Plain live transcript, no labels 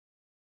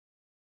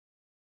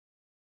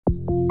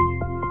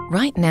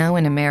Right now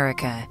in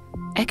America,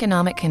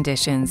 economic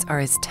conditions are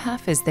as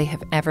tough as they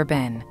have ever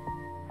been.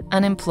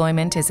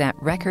 Unemployment is at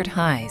record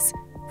highs.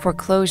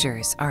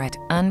 Foreclosures are at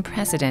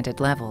unprecedented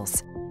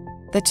levels.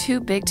 The too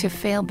big to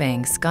fail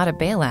banks got a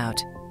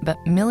bailout, but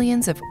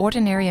millions of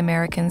ordinary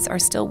Americans are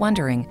still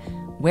wondering,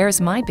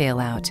 where's my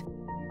bailout?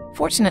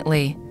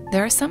 Fortunately,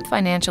 there are some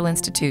financial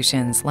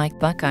institutions like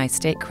Buckeye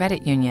State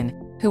Credit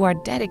Union who are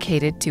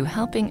dedicated to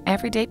helping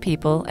everyday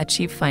people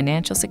achieve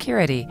financial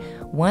security,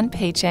 one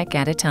paycheck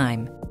at a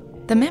time.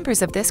 The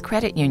members of this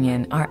credit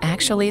union are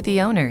actually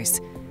the owners,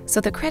 so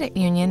the credit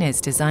union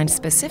is designed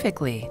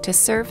specifically to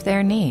serve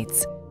their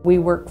needs. We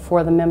work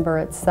for the member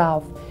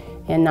itself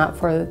and not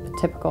for the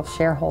typical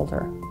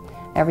shareholder.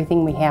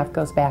 Everything we have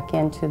goes back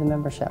into the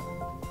membership.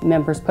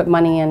 Members put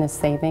money in as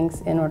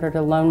savings in order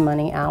to loan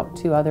money out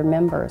to other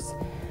members.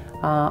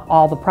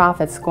 All the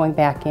profits going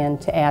back in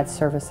to add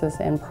services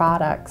and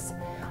products.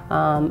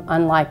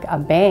 Unlike a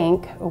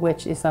bank,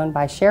 which is owned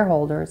by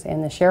shareholders,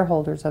 and the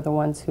shareholders are the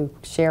ones who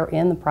share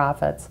in the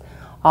profits,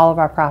 all of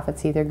our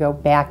profits either go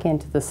back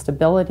into the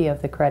stability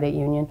of the credit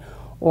union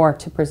or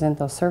to present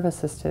those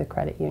services to the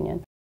credit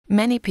union.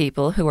 Many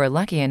people who are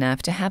lucky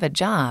enough to have a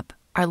job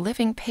are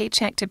living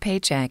paycheck to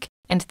paycheck,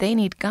 and they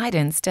need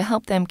guidance to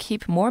help them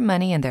keep more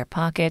money in their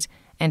pocket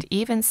and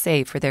even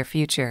save for their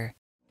future.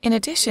 In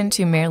addition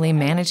to merely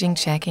managing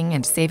checking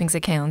and savings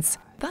accounts,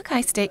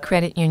 Buckeye State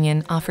Credit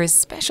Union offers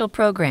special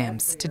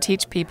programs to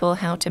teach people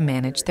how to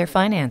manage their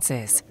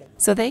finances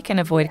so they can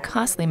avoid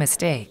costly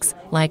mistakes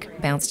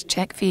like bounced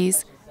check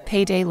fees,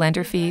 payday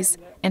lender fees,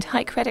 and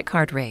high credit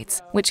card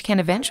rates, which can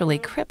eventually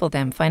cripple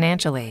them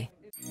financially.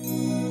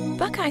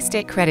 Buckeye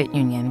State Credit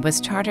Union was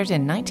chartered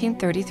in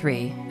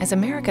 1933 as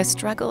America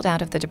struggled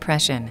out of the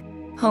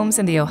Depression. Homes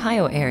in the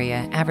Ohio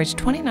area averaged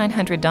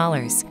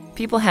 $2,900.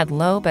 People had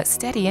low but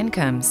steady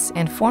incomes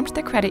and formed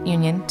the credit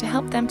union to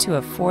help them to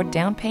afford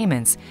down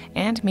payments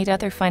and meet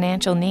other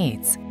financial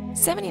needs.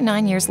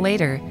 79 years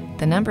later,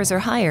 the numbers are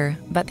higher,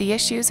 but the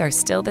issues are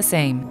still the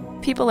same.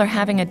 People are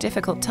having a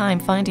difficult time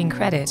finding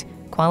credit,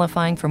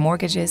 qualifying for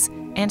mortgages,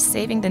 and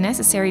saving the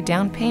necessary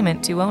down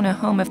payment to own a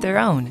home of their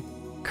own.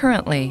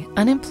 Currently,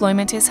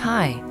 unemployment is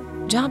high.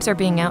 Jobs are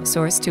being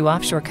outsourced to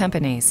offshore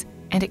companies,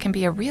 and it can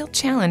be a real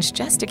challenge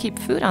just to keep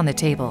food on the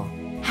table.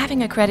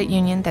 Having a credit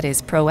union that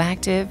is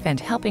proactive and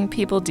helping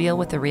people deal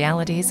with the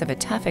realities of a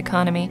tough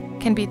economy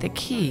can be the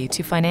key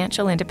to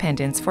financial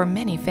independence for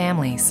many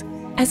families.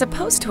 As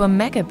opposed to a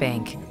mega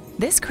bank,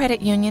 this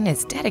credit union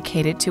is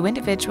dedicated to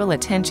individual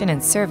attention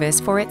and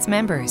service for its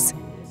members.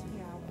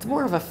 It's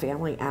more of a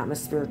family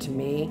atmosphere to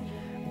me.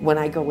 When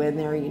I go in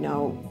there,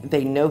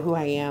 they know who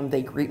I am,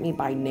 they greet me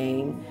by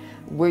name.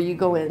 Where you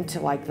go into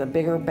like the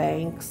bigger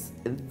banks,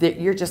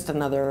 you're just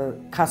another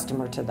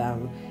customer to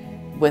them.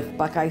 With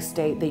Buckeye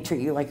State, they treat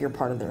you like you're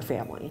part of their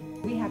family.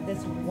 We have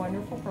this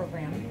wonderful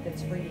program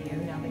that's free to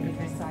you now that you've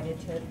decided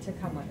to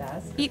come with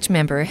us. Each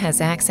member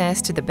has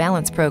access to the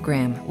Balance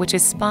program, which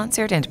is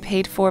sponsored and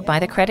paid for by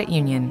the credit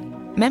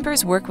union.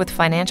 Members work with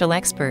financial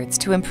experts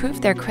to improve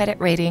their credit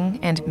rating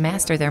and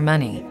master their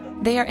money.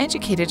 They are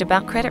educated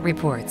about credit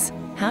reports,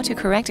 how to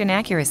correct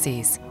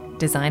inaccuracies,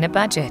 design a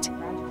budget,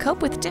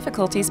 cope with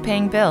difficulties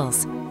paying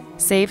bills,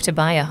 save to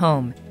buy a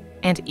home,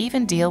 and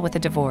even deal with a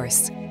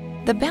divorce.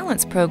 The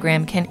Balance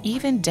program can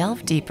even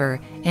delve deeper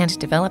and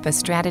develop a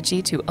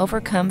strategy to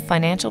overcome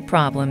financial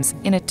problems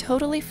in a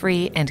totally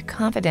free and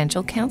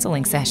confidential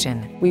counseling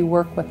session. We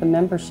work with the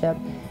membership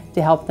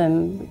to help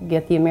them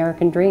get the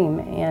American dream,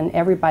 and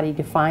everybody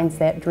defines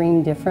that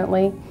dream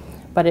differently,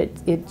 but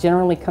it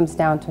generally comes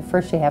down to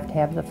first you have to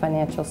have the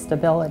financial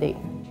stability.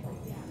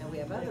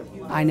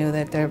 I know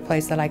that they're a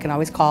place that I can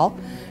always call.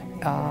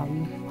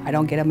 I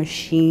don't get a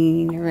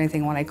machine or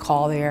anything when I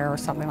call there or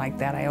something like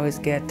that. I always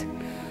get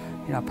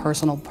a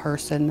personal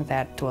person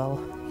that will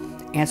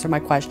answer my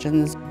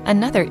questions.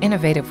 Another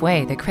innovative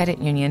way the credit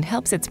union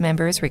helps its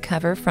members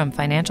recover from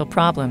financial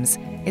problems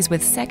is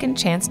with Second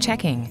Chance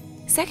Checking.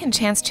 Second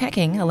Chance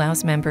Checking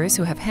allows members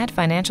who have had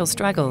financial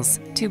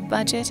struggles to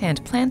budget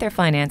and plan their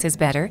finances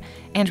better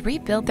and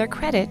rebuild their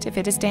credit if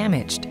it is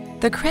damaged.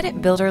 The Credit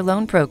Builder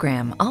Loan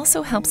Program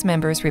also helps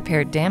members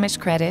repair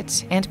damaged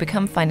credit and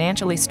become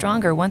financially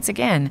stronger once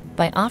again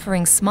by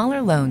offering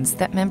smaller loans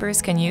that members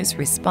can use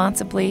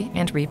responsibly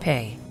and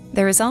repay.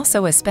 There is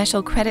also a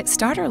special Credit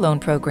Starter Loan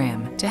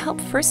Program to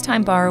help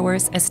first-time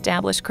borrowers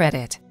establish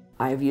credit.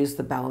 I've used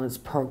the Balance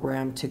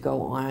program to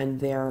go on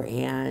there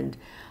and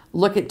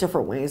look at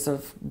different ways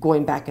of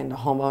going back into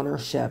home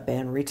ownership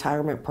and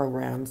retirement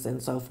programs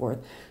and so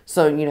forth.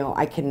 So,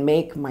 I can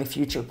make my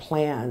future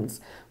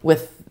plans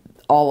with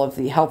all of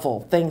the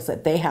helpful things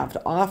that they have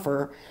to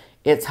offer.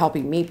 It's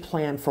helping me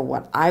plan for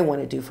what I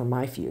want to do for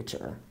my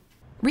future.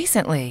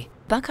 Recently,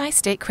 Buckeye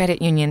State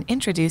Credit Union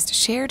introduced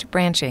shared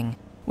branching,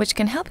 which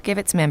can help give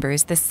its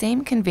members the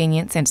same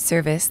convenience and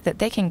service that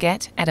they can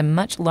get at a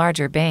much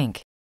larger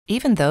bank.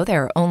 Even though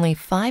there are only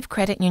 5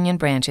 credit union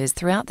branches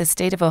throughout the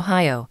state of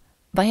Ohio,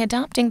 by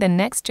adopting the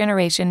next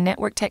generation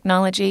network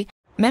technology,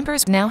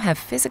 members now have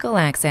physical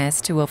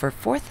access to over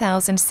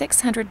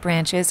 4,600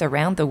 branches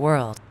around the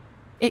world.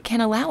 It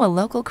can allow a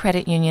local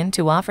credit union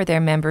to offer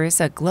their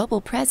members a global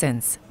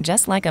presence,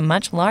 just like a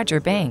much larger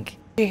bank.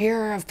 You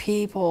hear of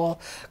people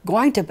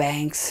going to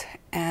banks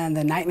and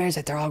the nightmares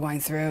that they're all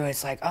going through.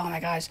 It's like, oh my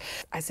gosh.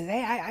 I said,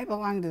 hey, I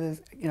belong to the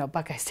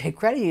Buckeye State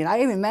Credit Union.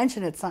 I even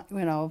mentioned it,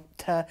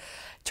 to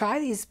try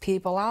these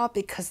people out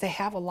because they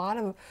have a lot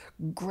of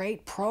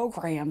great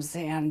programs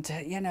and,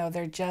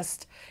 they're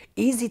just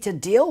easy to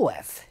deal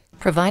with.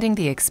 Providing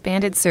the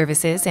expanded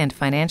services and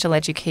financial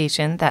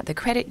education that the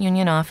credit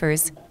union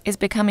offers is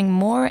becoming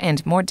more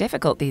and more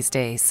difficult these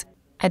days.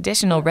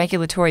 Additional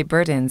regulatory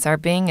burdens are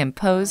being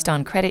imposed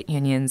on credit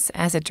unions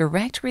as a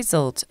direct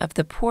result of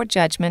the poor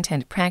judgment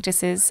and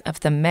practices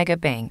of the mega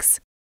banks.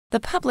 The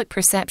public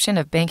perception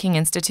of banking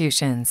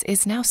institutions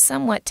is now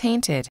somewhat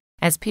tainted,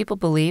 as people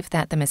believe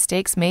that the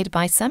mistakes made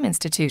by some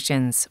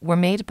institutions were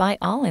made by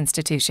all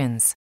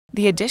institutions.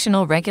 The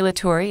additional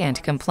regulatory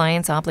and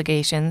compliance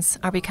obligations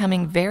are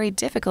becoming very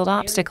difficult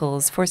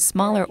obstacles for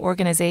smaller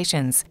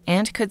organizations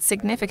and could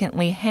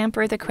significantly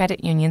hamper the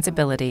credit union's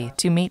ability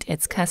to meet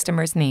its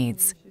customers'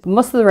 needs.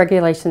 Most of the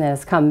regulation that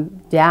has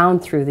come down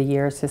through the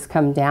years has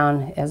come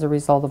down as a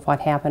result of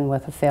what happened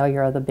with the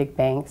failure of the big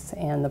banks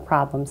and the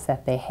problems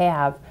that they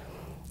have.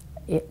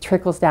 It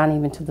trickles down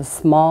even to the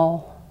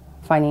small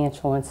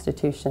financial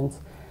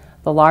institutions.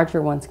 The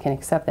larger ones can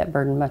accept that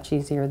burden much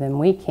easier than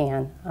we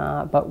can,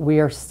 but we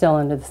are still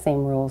under the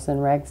same rules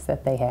and regs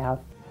that they have.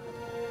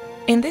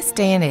 In this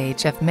day and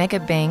age of mega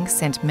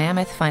banks and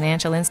mammoth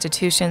financial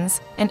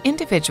institutions, an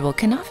individual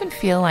can often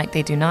feel like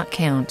they do not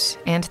count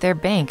and their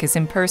bank is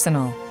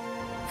impersonal.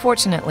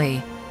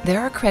 Fortunately,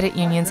 there are credit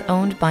unions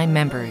owned by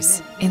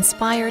members,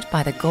 inspired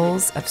by the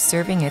goals of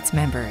serving its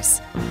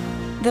members.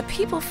 The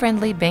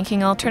people-friendly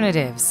banking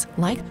alternatives,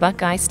 like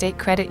Buckeye State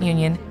Credit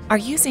Union, are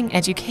using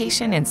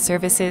education and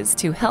services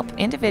to help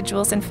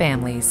individuals and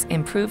families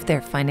improve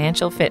their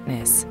financial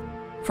fitness.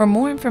 For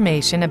more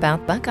information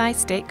about Buckeye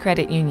State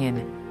Credit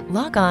Union,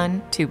 log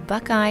on to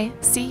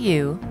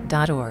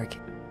buckeyecu.org.